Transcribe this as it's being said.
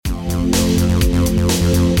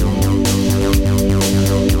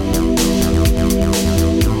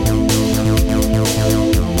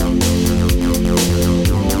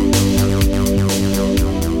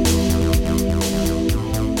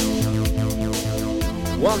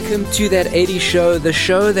Welcome to That 80s Show, the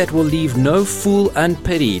show that will leave no fool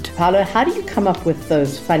unpitied. Paolo, how do you come up with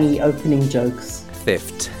those funny opening jokes?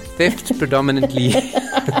 Theft predominantly.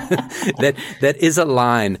 that is a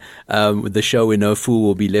line with the show where no fool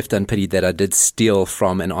will be left unpitied that I did steal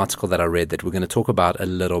from an article that I read that we're going to talk about a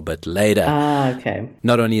little bit later. Okay.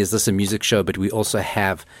 Not only is this a music show, but we also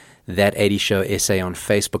have That 80s Show essay on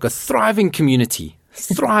Facebook, a thriving community.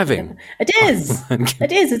 Thriving. It is.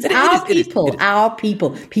 It is. It's our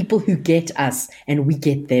people who get us and we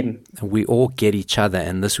get them. We all get each other.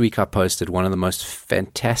 And this week I posted one of the most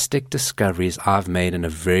fantastic discoveries I've made in a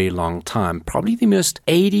very long time. Probably the most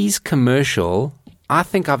 80s commercial I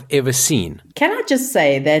think I've ever seen. Can I just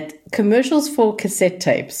say that commercials for cassette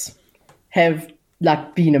tapes have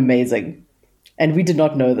been amazing. And we did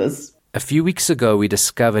not know this. A few weeks ago, we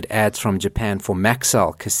discovered ads from Japan for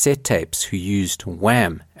Maxell cassette tapes who used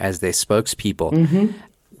Wham as their spokespeople. Mm-hmm.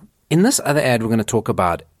 In this other ad we're going to talk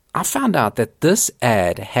about, I found out that this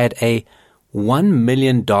ad had a $1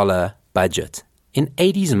 million budget in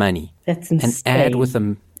 80s money. That's insane. An ad with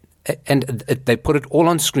and they put it all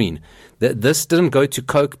on screen. This didn't go to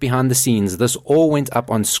Coke behind the scenes. This all went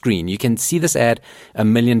up on screen. You can see this ad, $1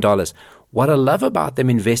 million. What I love about them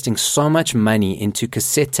investing so much money into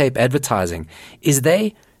cassette tape advertising is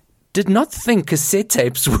they did not think cassette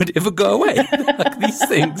tapes would ever go away. Like these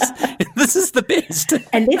things, this is the best.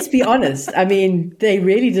 And let's be honest, I mean, they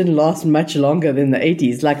really didn't last much longer than the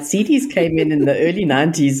 80s. Like CDs came in the early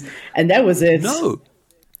 90s, and that was it. No.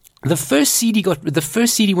 The first CD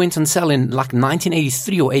went on sale in like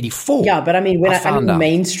 1983 or 84. Yeah, but I mean, I mean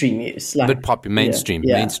mainstream use. But popular, mainstream.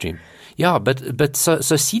 Yeah, but so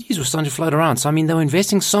CDs were starting to float around. So, I mean, they were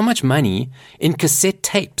investing so much money in cassette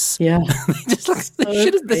tapes. Yeah. Just like, this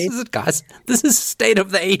is it, guys. This is state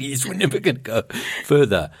of the 80s. We're never going to go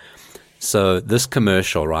further. So this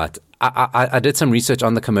commercial, right, I did some research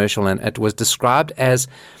on the commercial, and it was described as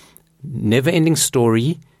Never-Ending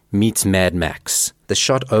Story meets Mad Max. The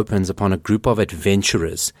shot opens upon a group of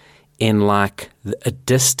adventurers in like a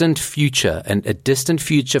distant future, and a distant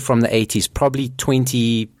future from the 80s, probably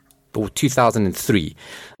 2003.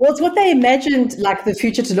 Well, it's what they imagined like the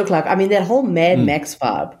future to look like. I mean, that whole Mad Max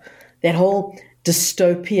vibe, that whole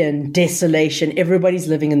dystopian desolation, everybody's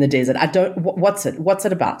living in the desert. What's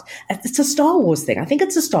it about? It's a Star Wars thing. I think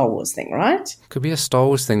it's a Star Wars thing, right? Could be a Star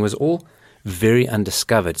Wars thing. It was all very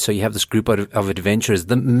undiscovered. So you have this group of adventurers.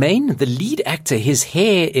 The lead actor, his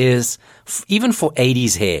hair is, even for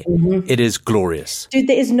 80s hair, it is glorious. Dude,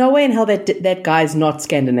 there is no way in hell that guy's not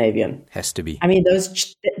Scandinavian. Has to be. I mean,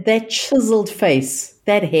 that chiseled face,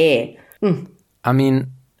 that hair. I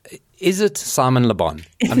mean, is it Simon Le Bon?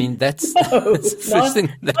 I mean, that's, that's the first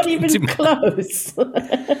thing. Not even close.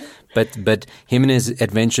 But him and his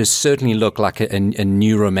adventures certainly look like a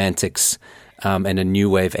new Romantics and a new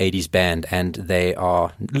wave 80s band, and they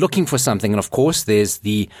are looking for something. And of course, there's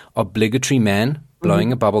the obligatory man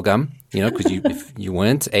blowing a bubblegum, because if you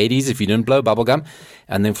weren't 80s, if you didn't blow bubblegum.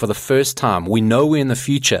 And then for the first time, we know we're in the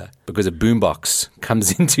future because a boombox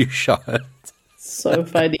comes into shot. So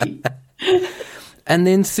funny. And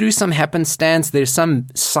then through some happenstance, there's some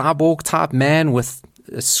cyborg type man with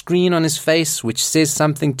a screen on his face which says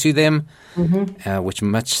something to them, which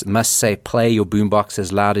must say, play your boombox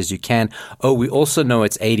as loud as you can. Oh, we also know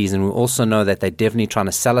it's 80s, and we also know that they're definitely trying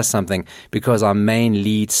to sell us something because our main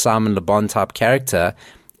lead Simon Le Bon type character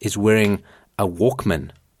is wearing a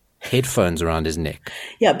Walkman, headphones around his neck.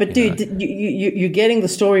 Yeah, but dude, you're getting the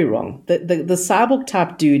story wrong. The cyborg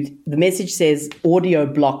type dude, the message says audio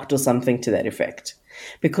blocked or something to that effect.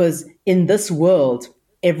 Because in this world,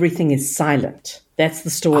 everything is silent. That's the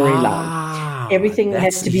storyline. Everything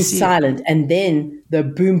has to be silent. And then the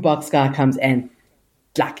boombox guy comes and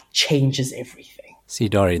changes everything. See,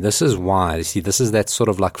 Dori, this is why. See, this is that sort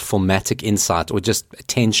of like filmatic insight or just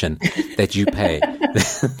attention that you pay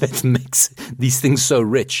that makes these things so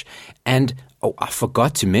rich. And I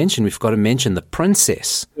forgot to mention, we've got to mention the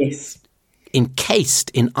princess. Yes.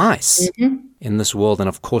 Encased in ice in this world. And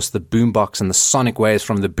of course, the boombox and the sonic waves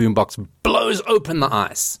from the boombox blows open the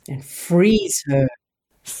ice. And freeze her.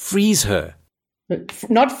 Freeze her.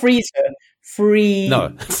 Not freeze her. Freeze. No,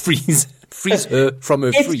 freeze her from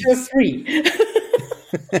her freeze. Extra free.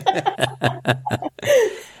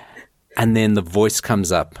 And then the voice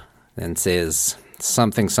comes up and says,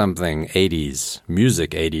 something, 80s,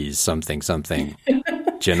 music 80s, something,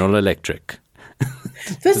 General Electric.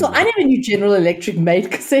 First of all, I never knew General Electric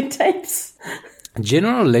made cassette tapes.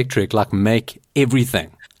 General Electric make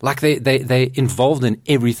everything. They involved in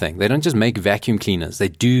everything. They don't just make vacuum cleaners. They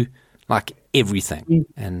do everything.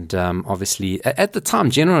 And obviously, at the time,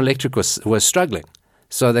 General Electric was struggling.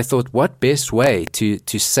 So they thought, what best way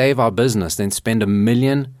to save our business than spend $1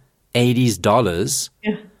 million 80s dollars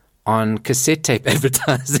on cassette tape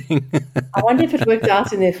advertising? I wonder if it worked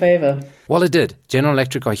out in their favor. Well, it did. General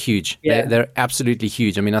Electric are huge. Yeah. They're absolutely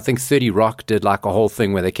huge. I mean, I think 30 Rock did like a whole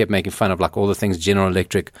thing where they kept making fun of like all the things General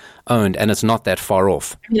Electric owned, and it's not that far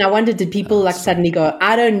off. I mean, I wonder, did people suddenly go,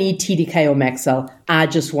 I don't need TDK or Maxell. I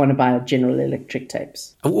just want to buy General Electric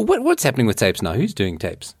tapes. What's happening with tapes now? Who's doing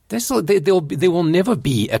tapes? There will never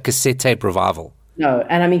be a cassette tape revival. No,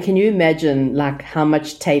 and I mean, can you imagine like how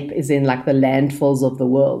much tape is in like the landfills of the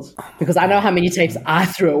world? Because I know how many tapes I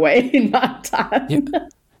threw away in my time. Yeah.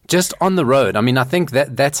 Just on the road. I mean, I think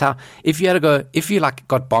that's how, if you like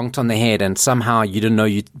got bonked on the head and somehow you didn't know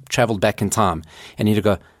you traveled back in time and you had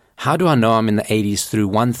to go, how do I know I'm in the 80s through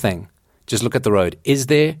one thing? Just look at the road. Is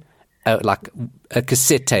there like a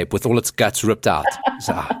cassette tape with all its guts ripped out?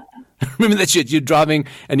 So, remember that shit? You're driving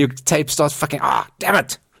and your tape starts fucking, damn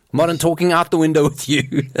it. Modern Talking out the window with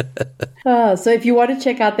you. So if you want to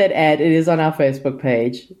check out that ad, it is on our Facebook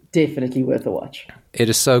page. Definitely worth a watch. It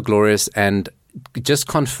is so glorious, and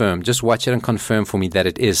just watch it and confirm for me that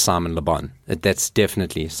it is Simon Le Bon. That's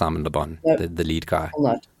definitely Simon Le Bon, the lead guy.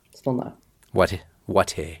 Still not.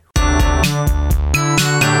 What hair?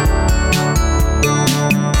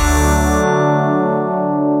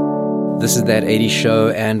 This is That 80s Show,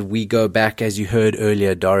 and we go back, as you heard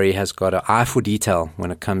earlier, Dori has got an eye for detail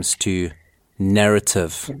when it comes to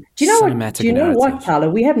narrative. Do you know what,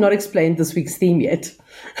 Tyler? We have not explained this week's theme yet.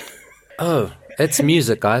 Oh, it's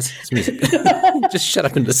music, guys. It's music. Just shut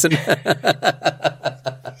up and listen.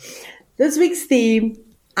 This week's theme,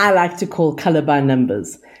 I like to call color by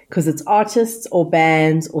numbers, because it's artists or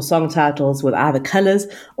bands or song titles with either colors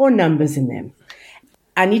or numbers in them.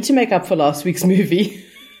 I need to make up for last week's movie.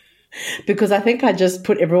 Because I think I just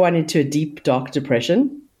put everyone into a deep, dark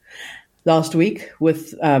depression last week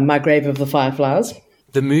with My Grave of the Fireflies.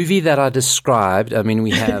 The movie that I described, I mean,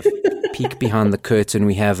 we have Peek Behind the Curtain.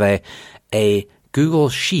 We have a Google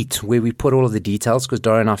sheet where we put all of the details because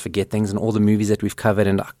Dori and I forget things and all the movies that we've covered.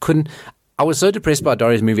 And I was so depressed by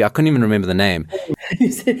Dori's movie, I couldn't even remember the name.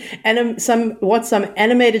 You said, some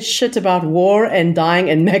animated shit about war and dying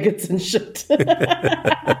and maggots and shit.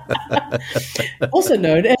 Also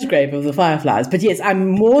known as Grave of the Fireflies. But yes, I'm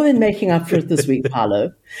more than making up for it this week,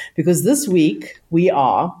 Paolo, because this week we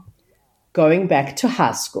are going back to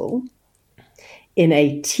high school in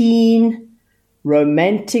a teen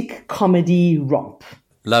romantic comedy romp.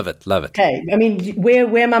 Love it. Okay, I mean,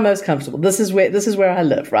 where am I most comfortable? This is where I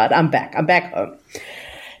live, right? I'm back home.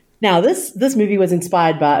 Now, this movie was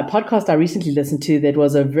inspired by a podcast I recently listened to that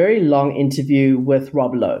was a very long interview with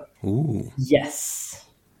Rob Lowe. Ooh. Yes.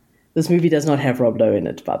 This movie does not have Rob Lowe in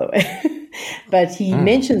it, by the way. But he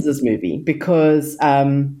mentions this movie because I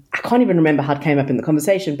can't even remember how it came up in the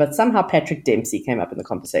conversation, but somehow Patrick Dempsey came up in the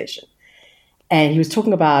conversation. And he was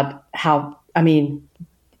talking about how, I mean,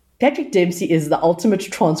 Patrick Dempsey is the ultimate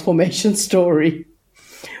transformation story,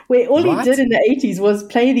 where all he did in the 80s was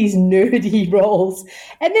play these nerdy roles,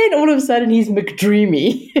 and then all of a sudden he's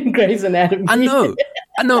McDreamy in Grey's Anatomy. I know.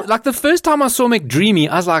 Like the first time I saw McDreamy,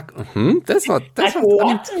 I was like, that's not.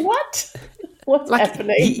 What? What's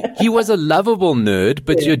happening? He was a lovable nerd,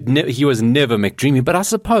 but he was never McDreamy. But I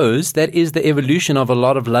suppose that is the evolution of a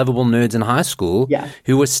lot of lovable nerds in high school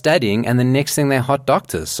who were studying, and the next thing they're hot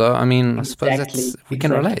doctors. So, I mean, I suppose we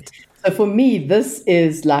can relate. So for me, this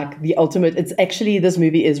is like the ultimate. It's actually, this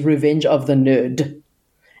movie is Revenge of the Nerd.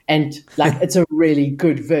 And like, it's a really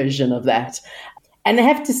good version of that. And I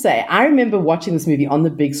have to say, I remember watching this movie on the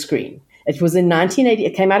big screen. It was in 1980.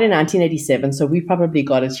 It came out in 1987, so we probably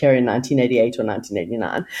got it here in 1988 or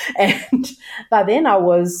 1989. And by then I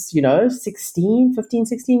was, 15,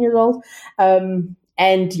 16 years old.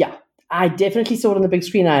 And yeah, I definitely saw it on the big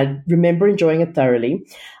screen. I remember enjoying it thoroughly.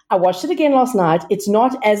 I watched it again last night. It's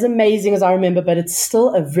not as amazing as I remember, but it's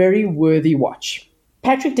still a very worthy watch.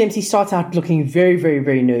 Patrick Dempsey starts out looking very, very,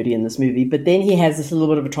 very nerdy in this movie, but then he has this little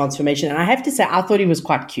bit of a transformation. And I have to say, I thought he was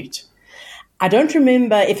quite cute. I don't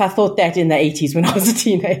remember if I thought that in the 80s when I was a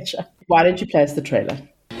teenager. Why don't you play us the trailer?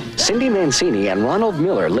 Cindy Mancini and Ronald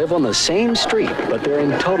Miller live on the same street, but they're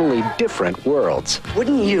in totally different worlds.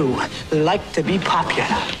 Wouldn't you like to be popular?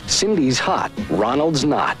 Cindy's hot, Ronald's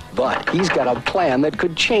not, but he's got a plan that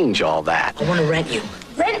could change all that. I want to rent you.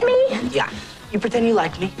 Rent me? Yeah. You pretend you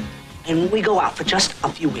like me, and we go out for just a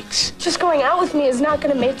few weeks. Just going out with me is not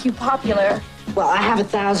going to make you popular. Well, I have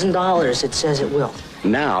 $1,000. It says it will.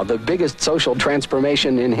 Now, the biggest social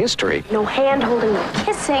transformation in history. No hand-holding, no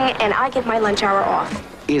kissing, and I get my lunch hour off.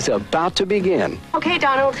 Is about to begin. Okay,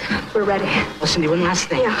 Donald, we're ready. Well, Cindy, one last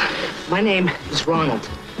thing. Yeah. My name is Ronald,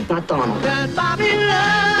 not Donald.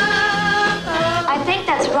 I think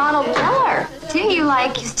that's Ronald Miller. Didn't you,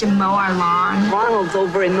 used to mow our lawn? Ronald's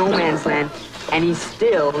over in no man's land, and he's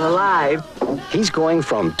still alive. He's going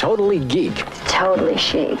from totally geek Totally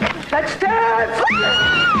chic. Let's dance!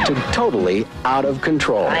 to totally out of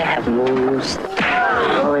control. I have moves.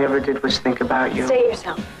 All I ever did was think about you. Stay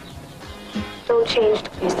yourself. Don't change,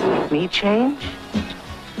 please. Me change?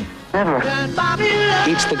 Never.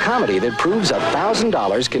 It's the comedy that proves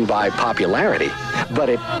 $1,000 can buy popularity, but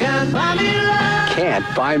it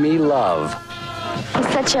can't buy me love. He's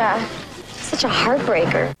such a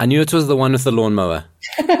heartbreaker. I knew it was the one with the lawnmower.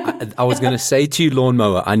 I was going to say to you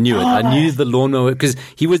lawnmower. I knew it. I knew the lawnmower because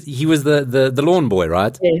he was the lawn boy,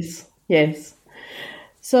 right? Yes.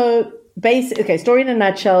 So basically, story in a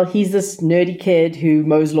nutshell, he's this nerdy kid who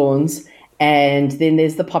mows lawns. And then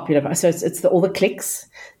there's the popular, so it's all the cliques.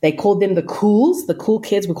 They called them the cools. The cool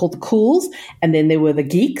kids were called the cools. And then there were the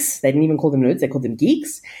geeks. They didn't even call them nerds. They called them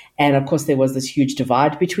geeks. And of course, there was this huge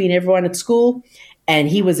divide between everyone at school. And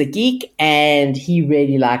he was a geek, and he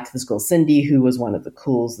really liked this girl, Cindy, who was one of the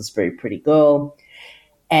cools, this very pretty girl.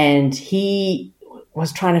 And he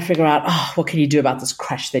was trying to figure out, what can he do about this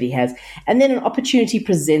crush that he has? And then an opportunity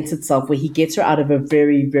presents itself where he gets her out of a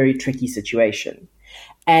very, very tricky situation.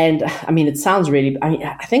 And I mean, it sounds really,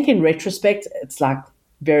 I think in retrospect, it's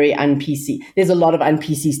very un-PC. There's a lot of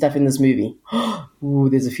un-PC stuff in this movie. Ooh,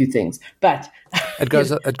 there's a few things, but it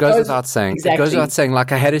goes without saying. Exactly. It goes without saying. I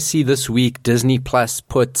had to see this week Disney Plus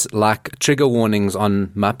put trigger warnings on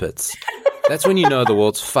Muppets. That's when you know the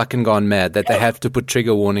world's fucking gone mad that they have to put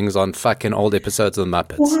trigger warnings on fucking old episodes of the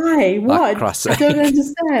Muppets. Why? What? I don't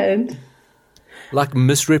understand.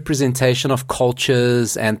 Misrepresentation of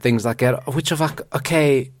cultures and things like that, which are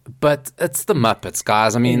okay, but it's the Muppets,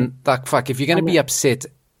 guys. I mean, if you're going to be upset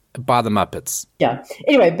by the Muppets. Yeah.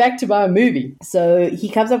 Anyway, back to my movie. So he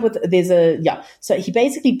comes up with, so he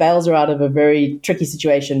basically bails her out of a very tricky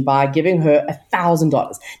situation by giving her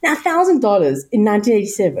 $1,000. Now, $1,000 in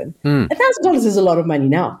 1987, $1,000 is a lot of money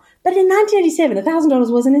now. But in 1987,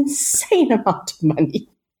 $1,000 was an insane amount of money.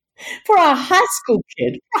 For a high school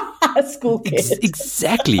kid.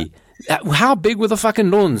 Exactly. How big were the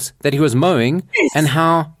fucking lawns that he was mowing, and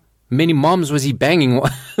how many moms was he banging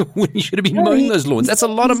when he should have been mowing those lawns? That's a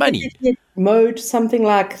lot of money. He had mowed something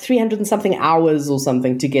like 300 and something hours or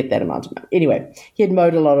something to get that amount of money. Anyway, he had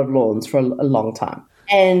mowed a lot of lawns for a long time.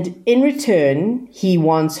 And in return, he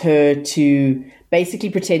wants her to basically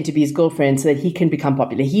pretend to be his girlfriend so that he can become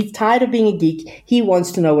popular. He's tired of being a geek. He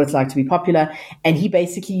wants to know what it's like to be popular. And he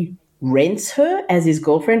basically rents her as his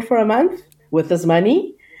girlfriend for a month with this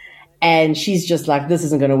money. And she's just like, this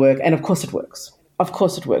isn't going to work. And of course it works.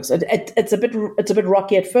 It's a bit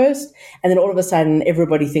rocky at first. And then all of a sudden,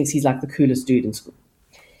 everybody thinks he's like the coolest dude in school.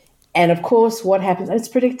 And of course, what happens? It's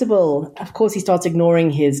predictable. Of course, he starts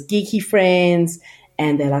ignoring his geeky friends.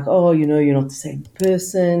 And they're like, oh, you're not the same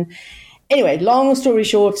person. Anyway, long story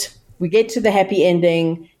short, we get to the happy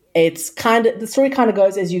ending. The story kind of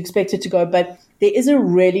goes as you expect it to go, but there is a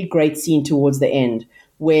really great scene towards the end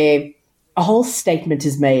where a whole statement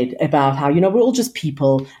is made about how, we're all just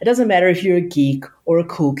people. It doesn't matter if you're a geek or a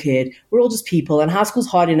cool kid. We're all just people, and high school's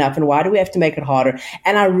hard enough, and why do we have to make it harder?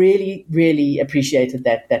 And I really, really appreciated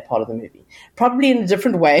that part of the movie. Probably in a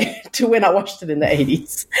different way to when I watched it in the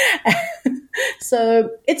 80s. So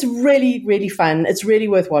it's really, really fun. It's really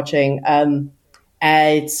worth watching.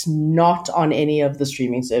 It's not on any of the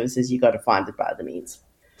streaming services. You got to find it by the means.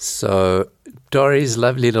 So Dory's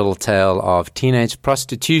lovely little tale of teenage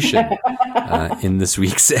prostitution in this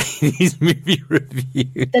week's 80s movie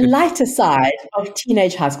review. The lighter side of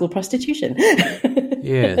teenage high school prostitution.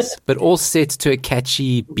 Yes, but all set to a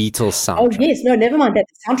catchy Beatles soundtrack. Oh, yes. No, never mind that.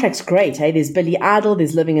 The soundtrack's great. Hey? There's Billy Idol,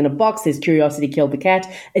 there's Living in a Box, there's Curiosity Killed the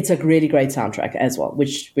Cat. It's a really great soundtrack as well,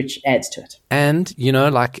 which adds to it. And,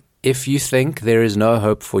 if you think there is no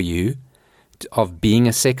hope for you of being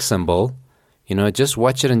a sex symbol, just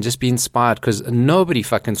watch it and just be inspired, because nobody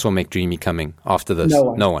fucking saw McDreamy coming after this.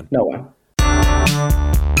 No one.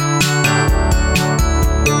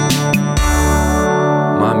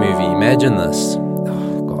 My movie, imagine this.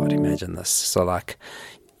 Oh, God, imagine this. So, like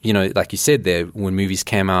you said there, when movies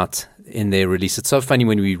came out in their release, it's so funny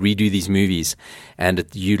when we redo these movies and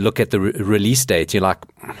you look at the release date, you're like,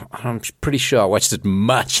 I'm pretty sure I watched it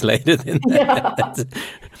much later than that. Yeah.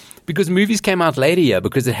 Because movies came out later here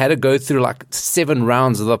because it had to go through 7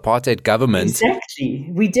 rounds of the apartheid government. Exactly.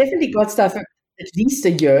 We definitely got stuff at least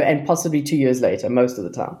a year and possibly 2 years later most of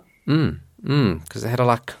the time. Because they had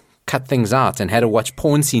to cut things out and had to watch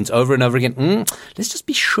porn scenes over and over again. Let's just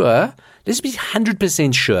be sure. Let's be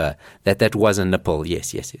 100% sure that was a nipple.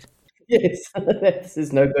 Yes. Yes, this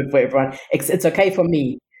is no good for everyone. It's okay for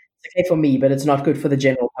me. It's okay for me, but it's not good for the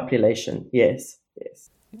general population. Yes, yes.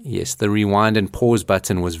 Yes, the rewind and pause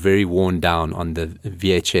button was very worn down on the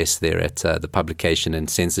VHS there at the Publication and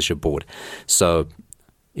Censorship Board. So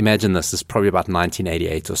imagine this is probably about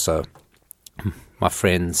 1988 or so. My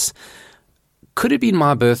friends, could have been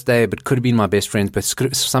my birthday, but could have been my best friend's, but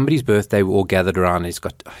somebody's birthday, we all gathered around and he's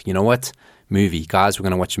got, you know what? Movie. Guys, we're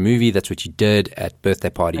going to watch a movie. That's what you did at birthday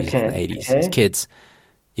parties in the 80s. As kids,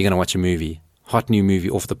 you're going to watch a movie. Hot new movie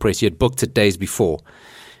off the press. You had booked it days before.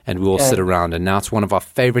 And we all sit around. And now it's one of our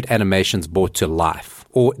favorite animations brought to life.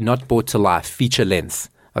 Or not brought to life, feature length.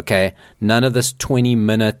 Okay? None of this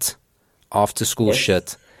 20-minute after-school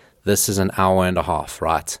shit. This is an hour and a half,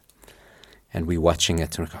 right? And we're watching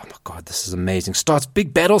it. And we're like, oh, my God, this is amazing. Starts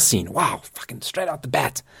big battle scene. Wow, fucking straight out the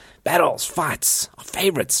bat. Battles, fights. Our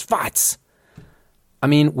favorites, fights. I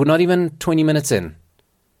mean, we're not even 20 minutes in.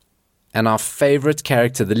 And our favorite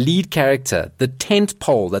character, the lead character, the tent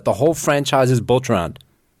pole that the whole franchise is built around,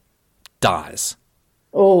 dies.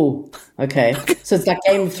 Oh, okay. So it's like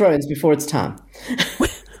Game of Thrones before its time.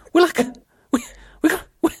 We're like, we're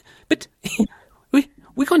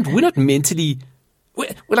not mentally, we're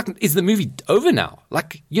like, is the movie over now?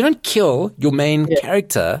 Like, you don't kill your main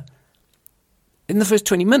character in the first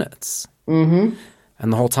 20 minutes. Mm-hmm.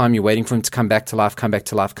 And the whole time you're waiting for him to come back to life,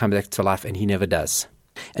 and he never does.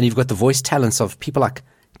 And you've got the voice talents of people like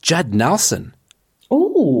Judd Nelson.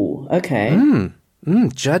 Oh, okay.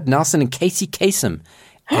 Judd Nelson and Casey Kasem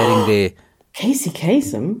adding their... Casey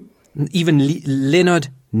Kasem? Even Leonard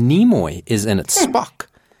Nimoy is in it. Spock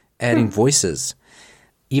adding voices.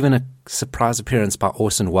 Even a surprise appearance by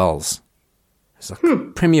Orson Welles. It's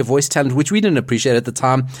like premier voice talent, which we didn't appreciate at the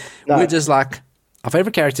time. No. We're just like, our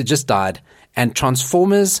favorite character just died. And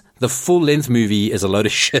Transformers, the full-length movie, is a load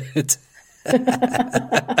of shit.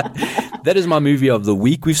 That is my movie of the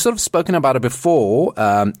week. We've sort of spoken about it before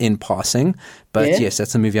in passing. But yes,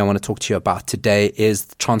 that's the movie I want to talk to you about today is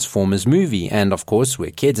the Transformers movie. And of course,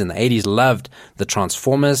 we're kids in the 80s, loved the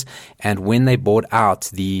Transformers. And when they brought out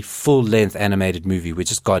the full-length animated movie, we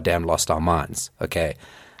just goddamn lost our minds. Okay.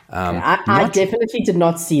 I definitely did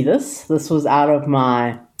not see this. This was out of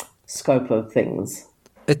my scope of things.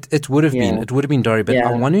 It would have been. It would have been, Dory. But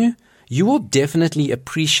I want to... You will definitely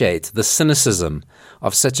appreciate the cynicism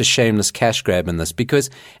of such a shameless cash grab in this because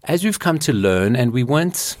as we've come to learn, and we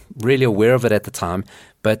weren't really aware of it at the time,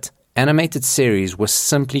 but animated series were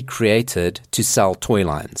simply created to sell toy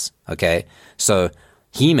lines, okay? So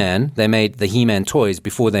He-Man, they made the He-Man toys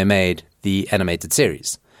before they made the animated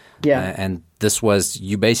series. Yeah. And this was,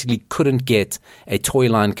 you basically couldn't get a toy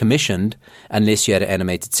line commissioned unless you had an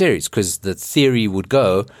animated series because the theory would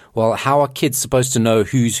go, well, how are kids supposed to know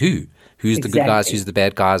who's who? Who's the good guys, who's the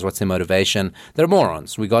bad guys, what's their motivation? They're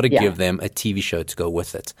morons. We got to give them a TV show to go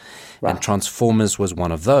with it. Right. And Transformers was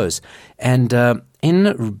one of those. And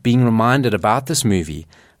in being reminded about this movie,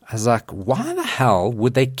 I was like, why the hell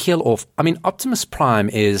would they kill off? I mean, Optimus Prime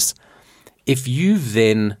is, if you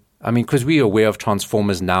then... I mean, because we're aware of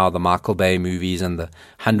Transformers now, the Michael Bay movies and the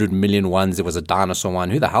 100 million ones. There was a dinosaur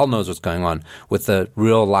one. Who the hell knows what's going on with the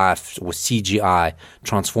real life or CGI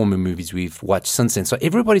Transformer movies we've watched since then. So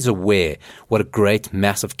everybody's aware what a great,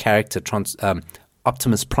 massive character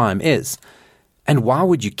Optimus Prime is. And why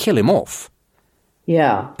would you kill him off?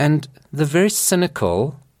 Yeah. And the very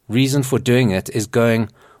cynical reason for doing it is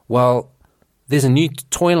going, well, there's a new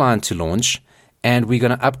toy line to launch and we're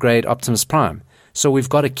going to upgrade Optimus Prime. So we've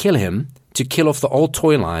got to kill him to kill off the old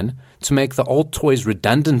toy line to make the old toys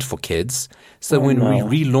redundant for kids. So we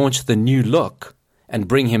relaunch the new look and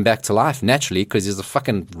bring him back to life naturally because he's a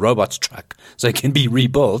fucking robot's truck. So it can be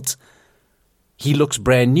rebuilt. He looks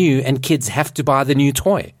brand new and kids have to buy the new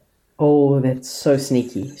toy. Oh, that's so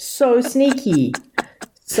sneaky. So sneaky.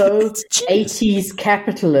 So 80s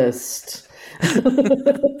capitalist.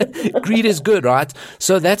 Greed is good, right?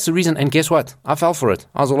 So that's the reason. And guess what? I fell for it.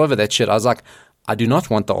 I was all over that shit. I was like, I do not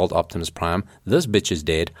want the old Optimus Prime. This bitch is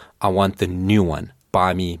dead. I want the new one.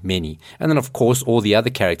 Buy me many. And then, of course, all the other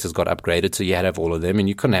characters got upgraded, so you had to have all of them, and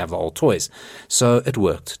you couldn't have the old toys. So it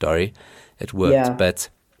worked, Dory. It worked. Yeah. But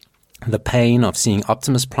the pain of seeing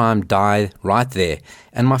Optimus Prime die right there.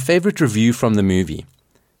 And my favorite review from the movie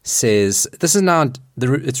says, this is now,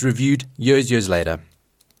 it's reviewed years later.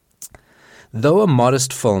 Though a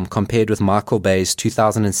modest film compared with Michael Bay's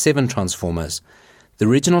 2007 Transformers, the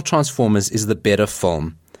original Transformers is the better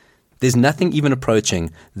film. There's nothing even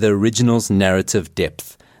approaching the original's narrative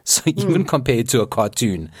depth. So even compared to a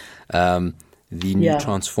cartoon, the new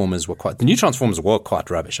Transformers were quite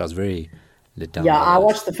rubbish. I was very lit down. Yeah, I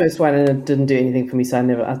watched the first one and it didn't do anything for me, so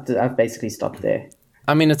I've basically stopped there.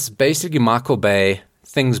 I mean, it's basically Michael Bay,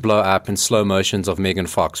 things blow up in slow motions of Megan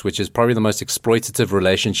Fox, which is probably the most exploitative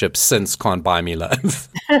relationship since Can't Buy Me Love.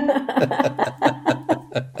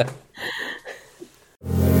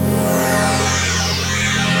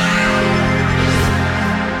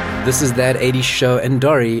 This is That 80s Show. And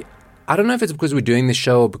Dory, I don't know if it's because we're doing the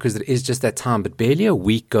show or because it is just that time, but barely a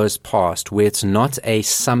week goes past where it's not a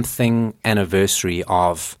something anniversary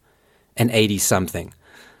of an 80-something.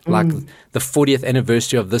 Like the 40th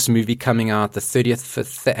anniversary of this movie coming out, the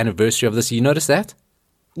 35th anniversary of this. You notice that?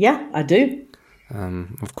 Yeah, I do.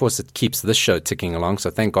 Of course, it keeps this show ticking along, so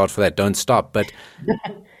thank God for that. Don't stop. But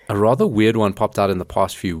a rather weird one popped out in the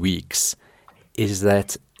past few weeks is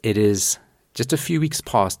that it is just a few weeks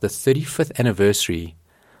past the 35th anniversary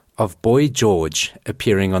of Boy George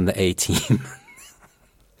appearing on the A-Team.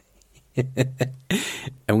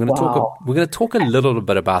 And we're going to talk a little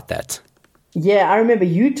bit about that. Yeah, I remember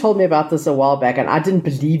you told me about this a while back, and I didn't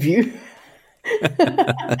believe you.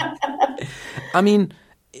 I mean,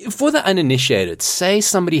 for the uninitiated, say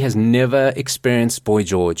somebody has never experienced Boy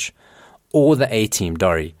George or the A-Team,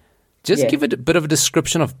 Dory. Just give it a bit of a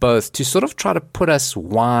description of both to sort of try to put us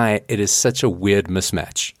why it is such a weird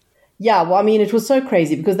mismatch. Yeah, well, I mean, it was so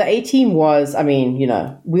crazy because the A-Team was, I mean, you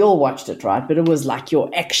know, we all watched it, right? But it was like your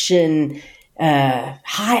action,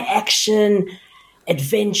 high action,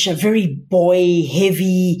 adventure, very boy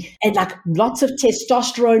heavy, and like lots of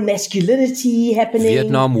testosterone, masculinity happening.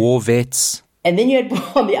 Vietnam War vets. And then you had,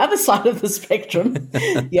 on the other side of the spectrum,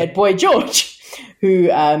 you had Boy George,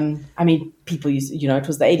 who, I mean, people used, you know, it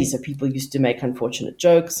was the 80s, so people used to make unfortunate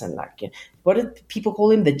jokes and like, what did people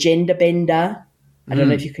call him? The gender bender. I don't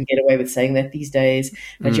know if you can get away with saying that these days.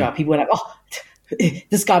 But yeah, people were like, oh,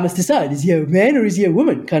 this guy must decide, is he a man or is he a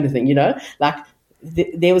woman kind of thing, you know? Like,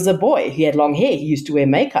 there was a boy, he had long hair, he used to wear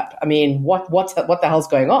makeup. I mean, what the hell's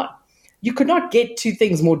going on? You could not get two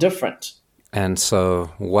things more different. And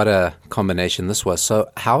so what a combination this was. So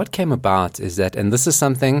how it came about is that, and this is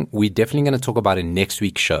something we're definitely going to talk about in next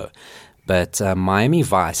week's show, but Miami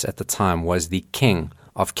Vice at the time was the king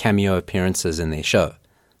of cameo appearances in their show.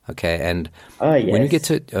 Okay, and when we get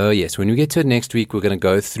to it, when we get to it next week, we're going to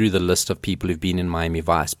go through the list of people who've been in Miami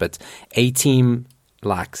Vice. But A-Team,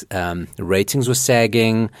 like, the ratings were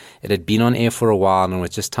sagging. It had been on air for a while, and it was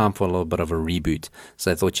just time for a little bit of a reboot.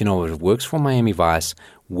 So I thought, you know, if it works for Miami Vice,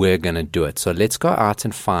 we're going to do it. So let's go out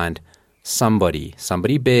and find somebody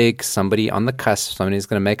big, somebody on the cusp, somebody who's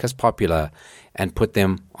going to make us popular, and put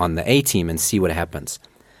them on the A-Team and see what happens.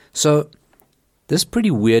 So this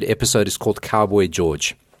pretty weird episode is called Cowboy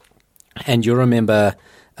George. And you remember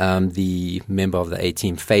the member of the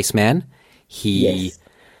A-Team, Face Man?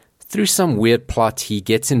 Through some weird plot, he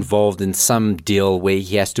gets involved in some deal where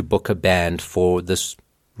he has to book a band for this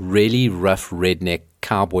really rough redneck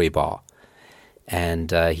cowboy bar.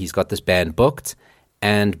 And he's got this band booked,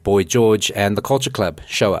 and Boy George and the Culture Club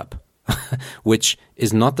show up, which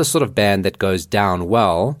is not the sort of band that goes down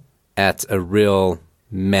well at a real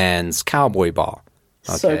man's cowboy bar.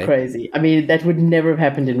 Okay. So crazy. I mean, that would never have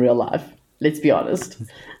happened in real life. Let's be honest.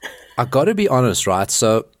 I got to be honest, right?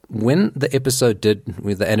 So when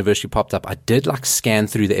the anniversary popped up, I did like scan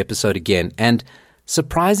through the episode again. And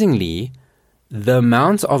surprisingly, the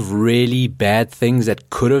amount of really bad things that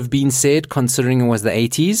could have been said, considering it was the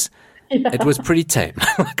 80s, it was pretty tame.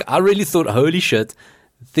 Like, I really thought, holy shit,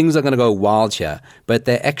 things are going to go wild here. But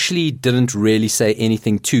they actually didn't really say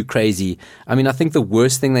anything too crazy. I mean, I think the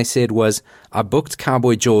worst thing they said was, I booked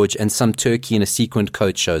Cowboy George and some turkey in a sequined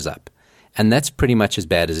coat shows up. And that's pretty much as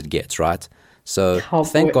bad as it gets, right? So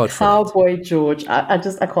thank God for Cowboy George. I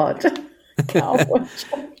can't. Cowboy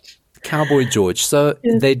George. Cowboy George. So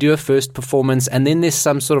they do a first performance, and then there's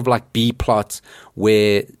some sort of like B plot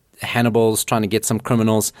where Hannibal's trying to get some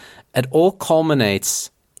criminals. It all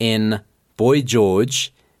culminates in Boy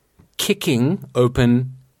George kicking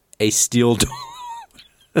open a steel door.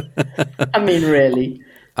 I mean, really?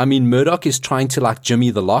 I mean, Murdoch is trying to like Jimmy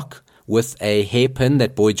the Lock with a hairpin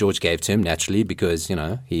that Boy George gave to him, naturally, because, you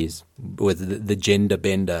know, he's with the gender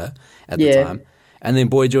bender at the time. And then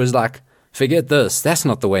Boy George is like, forget this, that's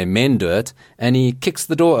not the way men do it. And he kicks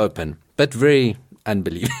the door open, but very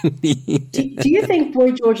unbelievable. Do you think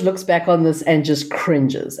Boy George looks back on this and just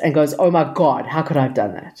cringes and goes, oh my God, how could I have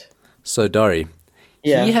done that? So, Dory,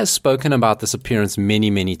 he has spoken about this appearance many,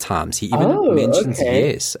 many times. He even mentions,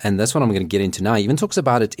 yes, and that's what I'm going to get into now. He even talks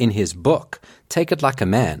about it in his book, Take It Like a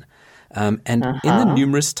Man. And in the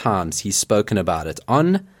numerous times he's spoken about it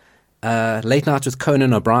on Late Night with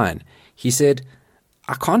Conan O'Brien, he said,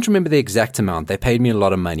 I can't remember the exact amount. They paid me a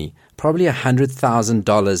lot of money, probably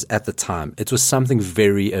 $100,000 at the time. It was something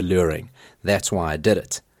very alluring. That's why I did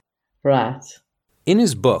it. Right. In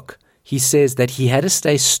his book, he says that he had to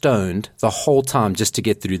stay stoned the whole time just to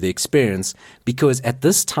get through the experience because at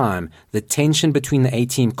this time, the tension between the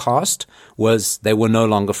A-Team cast was they were no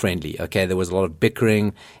longer friendly. Okay, there was a lot of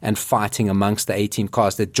bickering and fighting amongst the A-Team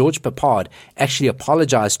cast that George Peppard actually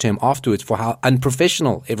apologized to him afterwards for how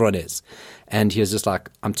unprofessional everyone is. And he was just like,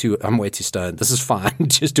 I'm way too stoned. This is fine.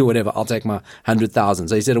 Just do whatever. I'll take my 100,000.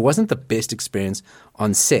 So he said it wasn't the best experience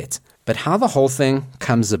on set. But how the whole thing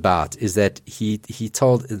comes about is that he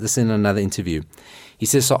told this in another interview. He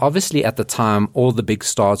says, so obviously at the time, all the big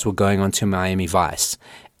stars were going on to Miami Vice.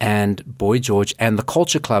 And Boy George and the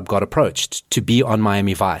Culture Club got approached to be on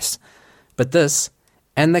Miami Vice. But this,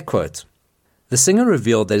 and they quote, the singer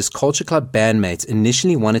revealed that his Culture Club bandmates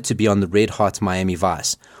initially wanted to be on the Red Hot Miami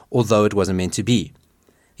Vice, although it wasn't meant to be.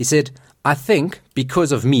 He said, I think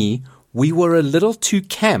because of me, we were a little too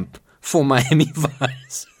camp for Miami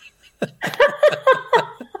Vice.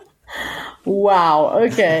 Wow.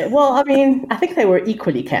 Okay. Well, I mean, I think they were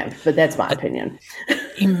equally camp, but that's my opinion.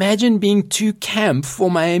 Imagine being too camp for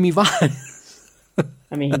Miami Vice.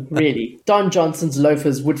 I mean, really, Don Johnson's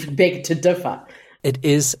loafers would beg to differ. It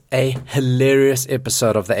is a hilarious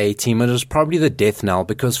episode of the A-Team. It was probably the death knell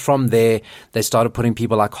because from there, they started putting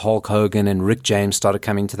people like Hulk Hogan and Rick James started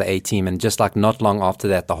coming to the A-Team. And just like not long after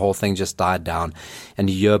that, the whole thing just died down.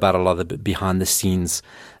 And you hear about a lot of the behind the scenes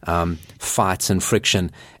fights and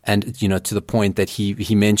friction. And, you know, to the point that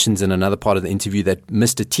he mentions in another part of the interview that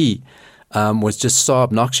Mr. T was just so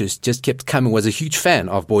obnoxious, just kept coming, was a huge fan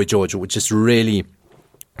of Boy George, which just really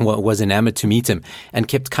was enamored to meet him and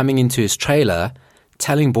kept coming into his trailer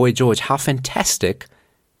telling Boy George how fantastic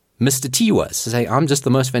Mr. T was. Saying, I'm just the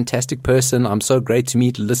most fantastic person. I'm so great to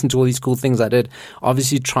meet. Listen to all these cool things I did.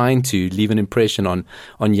 Obviously trying to leave an impression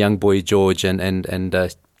on young Boy George and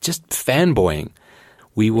just fanboying.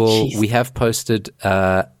 We have posted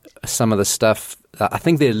some of the stuff. I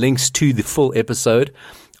think there are links to the full episode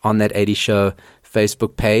on that 80 Show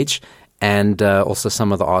Facebook page and also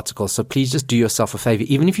some of the articles. So please just do yourself a favor.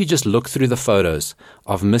 Even if you just look through the photos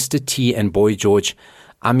of Mr. T and Boy George,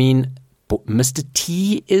 I mean, Mr.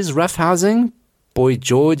 T is roughhousing. Boy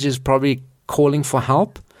George is probably calling for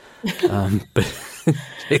help. But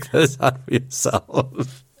check those out for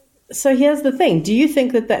yourself. So here's the thing. Do you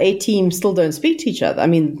think that the A-Team still don't speak to each other? I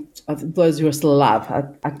mean, those who are still alive.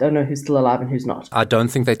 I don't know who's still alive and who's not. I don't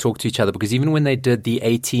think they talk to each other because even when they did the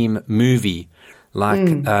A-Team movie,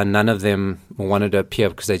 none of them wanted to appear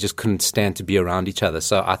because they just couldn't stand to be around each other.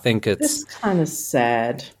 So I think it's kind of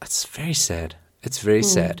sad. It's very sad. It's very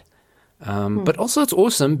sad. But also it's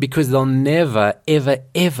awesome because they'll never, ever,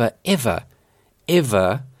 ever, ever,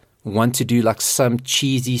 ever want to do like some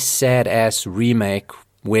cheesy, sad-ass remake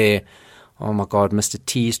where, oh my God, Mr.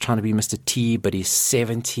 T is trying to be Mr. T, but he's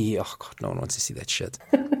 70. Oh God, no one wants to see that shit.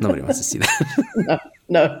 Nobody wants to see that.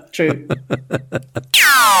 No, true.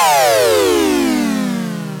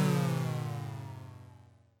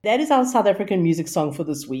 That is our South African music song for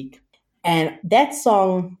this week. And that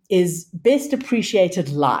song is best appreciated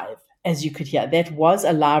live, as you could hear. That was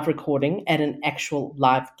a live recording at an actual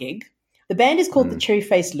live gig. The band is called the Cherry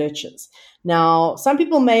Face Lurchers. Now, some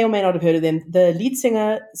people may or may not have heard of them. The lead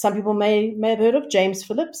singer, some people may have heard of, James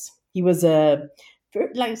Phillips. He was a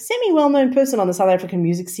semi-well-known person on the South African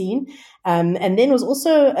music scene, and then was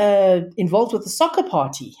also involved with the soccer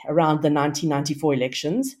party around the 1994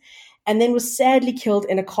 elections, and then was sadly killed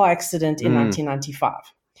in a car accident in 1995.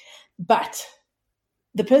 But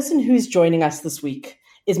the person who's joining us this week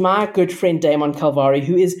is my good friend Damon Calvari,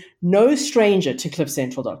 who is no stranger to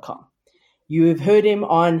CliffCentral.com. You have heard him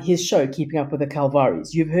on his show, Keeping Up with the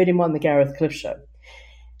Calvaris. You've heard him on the Gareth Cliff Show.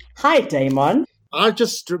 Hi, Damon. I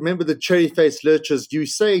just remember the Cherry Face Lurchers. You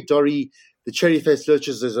say, Dorrie, the Cherry Face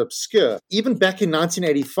Lurchers is obscure. Even back in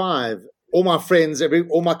 1985, all my friends,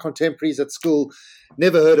 all my contemporaries at school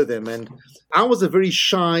never heard of them. And I was a very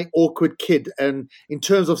shy, awkward kid. And in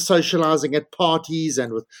terms of socializing at parties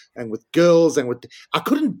and with girls, I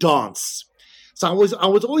couldn't dance. So I was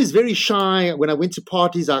always very shy. When I went to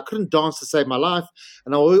parties, I couldn't dance to save my life.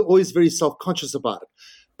 And I was always very self-conscious about it.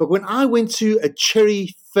 But when I went to a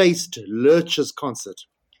Cherry-Faced Lurchers concert,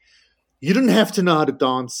 you didn't have to know how to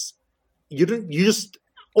dance. You just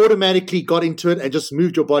automatically got into it and just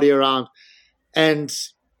moved your body around. And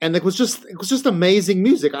it was just amazing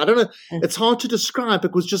music. I don't know. It's hard to describe.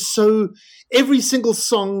 It was just so, every single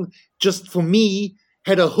song just for me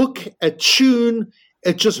had a hook, a tune.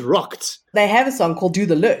 It just rocked. They have a song called Do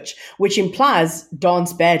the Lurch, which implies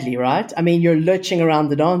dance badly, right? I mean, you're lurching around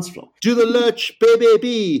the dance floor. Do the lurch,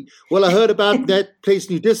 baby. Well, I heard about that place,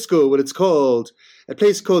 New Disco, what it's called. A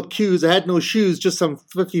place called Q's. I had no shoes, just some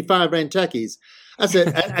 55 Rand tackies. I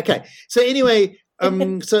said, okay. So anyway,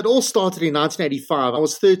 So it all started in 1985. I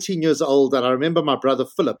was 13 years old, and I remember my brother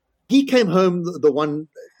Philip. He came home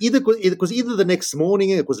it was either the next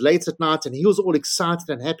morning, it was late at night, and he was all excited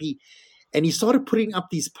and happy. And he started putting up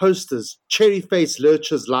these posters, Cherry Face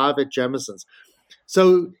Lurchers live at Jamison's.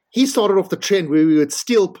 So he started off the trend where we would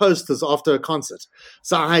steal posters after a concert.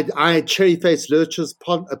 So I had Cherry Face Lurchers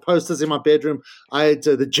posters in my bedroom. I had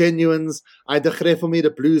the Genuines. I had the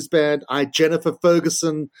Gereformeerde Blues Band. I had Jennifer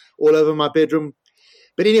Ferguson all over my bedroom.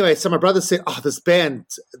 But anyway, so my brother said, this band,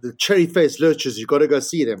 the Cherry Face Lurchers, you've got to go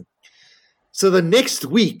see them. So the next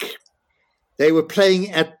week, they were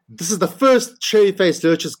playing this is the first Cherry Face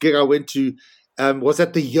Lurchers gig I went to, was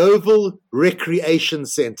at the Yeovil Recreation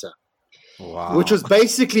Centre, which was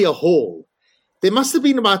basically a hall. There must have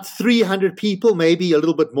been about 300 people, maybe a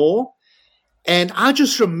little bit more. And I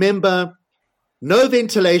just remember no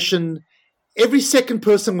ventilation. Every second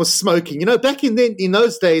person was smoking. Back in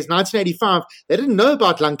those days, 1985, they didn't know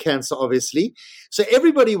about lung cancer, obviously. So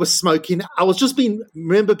everybody was smoking. I was just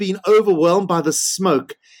remember being overwhelmed by the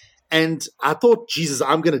smoke. And I thought, Jesus,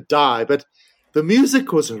 I'm going to die. But the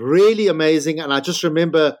music was really amazing. And I just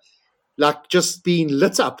remember just being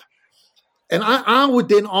lit up. And I would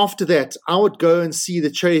then, after that, I would go and see the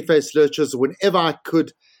Cherry Face Lurchers whenever I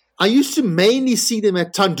could. I used to mainly see them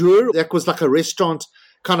at Tandoor. That was like a restaurant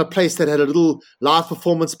kind of place that had a little live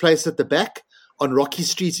performance place at the back on Rocky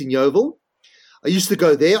Street in Yeovil. I used to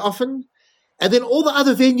go there often. And then all the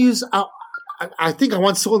other venues, I think I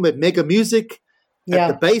once saw them at Mega Music,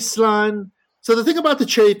 at the Baseline. So the thing about the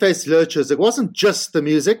Cherry Face Lurchers, it wasn't just the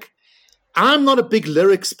music. I'm not a big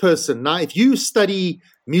lyrics person. Now, if you study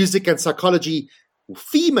music and psychology,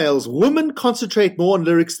 women concentrate more on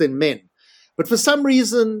lyrics than men. But for some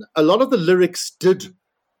reason, a lot of the lyrics did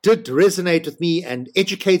resonate with me and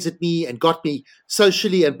educated me and got me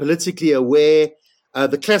socially and politically aware.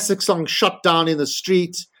 The classic song Shot Down in the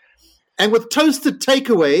Street. And with Toasted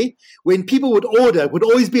Takeaway, when people would order, it would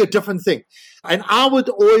always be a different thing. And I would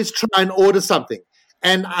always try and order something.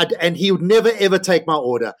 And he would never, ever take my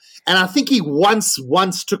order. And I think he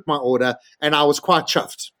once took my order, and I was quite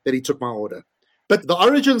chuffed that he took my order. But the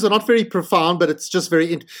origins are not very profound, but it's just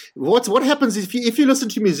very... What happens if you listen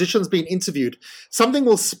to musicians being interviewed, something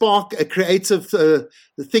will spark a creative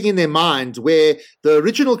thing in their mind where the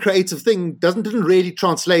original creative thing didn't really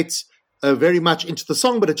translate very much into the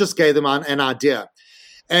song, but it just gave them an idea.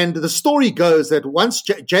 And the story goes that once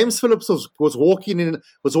James Phillips was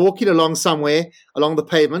walking along somewhere along the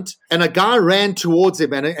pavement, and a guy ran towards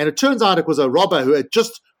him, and it turns out it was a robber who had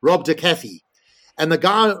just robbed a cafe. And the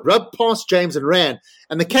guy rubbed past James and ran,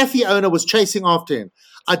 and the cafe owner was chasing after him.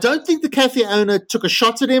 I don't think the cafe owner took a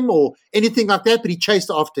shot at him or anything like that, but he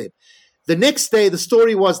chased after him. The next day, the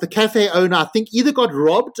story was the cafe owner, I think, either got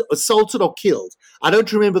robbed, assaulted, or killed. I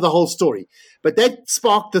don't remember the whole story. But that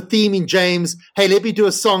sparked the theme in James, hey, let me do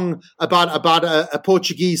a song about a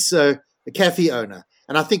Portuguese cafe owner.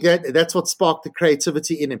 And I think that's what sparked the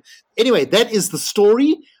creativity in him. Anyway, that is the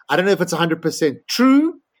story. I don't know if it's 100%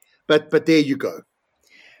 true, but there you go.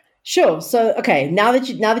 Sure. So, okay, now that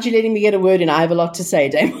you're letting me get a word in, I have a lot to say,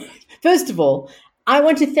 Dame. First of all, I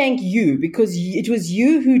want to thank you because it was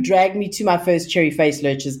you who dragged me to my first Cherry Face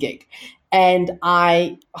Lurchers gig. And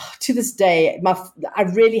to this day, I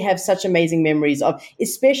really have such amazing memories of,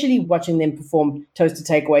 especially watching them perform Toasted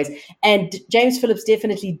Takeaways. And James Phillips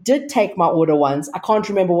definitely did take my order once. I can't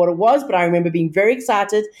remember what it was, but I remember being very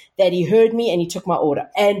excited that he heard me and he took my order.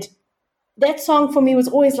 And that song for me was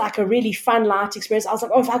always like a really fun, light experience. I was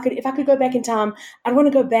like, if I could go back in time, I'd want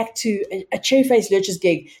to go back to a Cherry Face Lurchers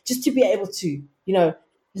gig just to be able to,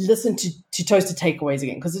 listen to Toasted Takeaways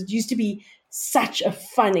again, because it used to be such a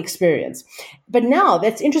fun experience. But now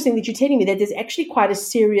that's interesting that you're telling me that there's actually quite a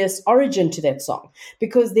serious origin to that song,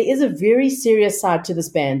 because there is a very serious side to this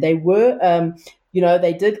band. They were,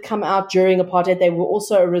 they did come out during apartheid. They were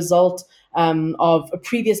also a result of a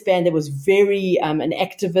previous band that was very an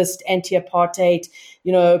activist, anti-apartheid,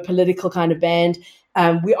 political kind of band.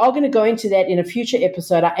 We are going to go into that in a future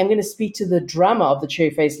episode. I am going to speak to the drummer of the Cherry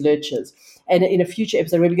Face Lurchers, and in a future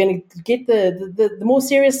episode, we're going to get the more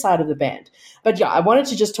serious side of the band. But yeah, I wanted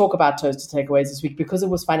to just talk about Toasted Takeaways this week because it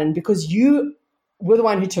was fun and because you were the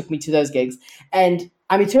one who took me to those gigs. And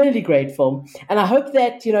I'm eternally grateful. And I hope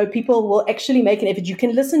that, people will actually make an effort. You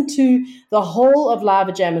can listen to the whole of Live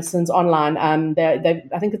at Jamison's online.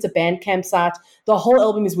 I think it's a Bandcamp site. The whole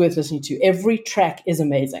album is worth listening to. Every track is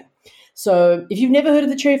amazing. So if you've never heard of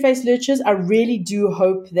the Cherry Face Lurchers, I really do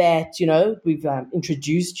hope that, we've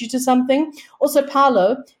introduced you to something. Also,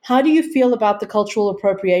 Paulo, how do you feel about the cultural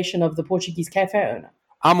appropriation of the Portuguese cafe owner?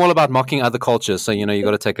 I'm all about mocking other cultures, so, you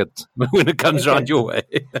got to take it when it comes around your way.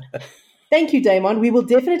 Thank you, Damon. We will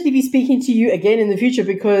definitely be speaking to you again in the future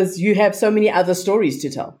because you have so many other stories to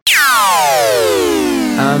tell.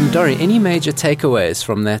 Dori, any major takeaways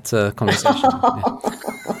from that conversation?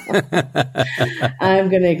 I'm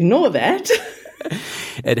going to ignore that.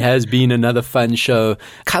 It has been another fun show.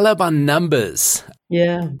 Calabar numbers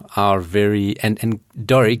are very... And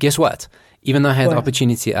Dori, guess what? Even though I had the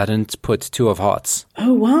opportunity, I didn't put 2 of hearts.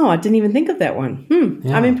 Oh, wow. I didn't even think of that one.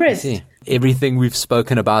 I'm impressed. Everything we've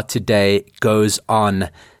spoken about today goes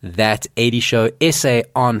on That 80 Show essay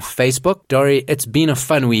on Facebook. Dori, it's been a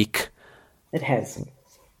fun week. It has.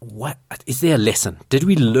 What? Is there a lesson? Did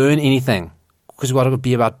we learn anything? Because what it would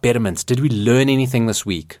be about betterments. Did we learn anything this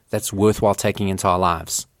week that's worthwhile taking into our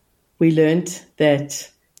lives? We learned that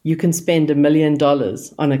you can spend $1 million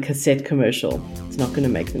on a cassette commercial. It's not going to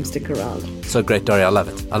make them stick around. So great, Dori. I love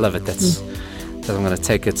it. That's I'm going to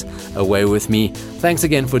take it away with me. Thanks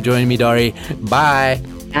again for joining me, Dori. Bye.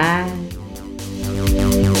 Bye.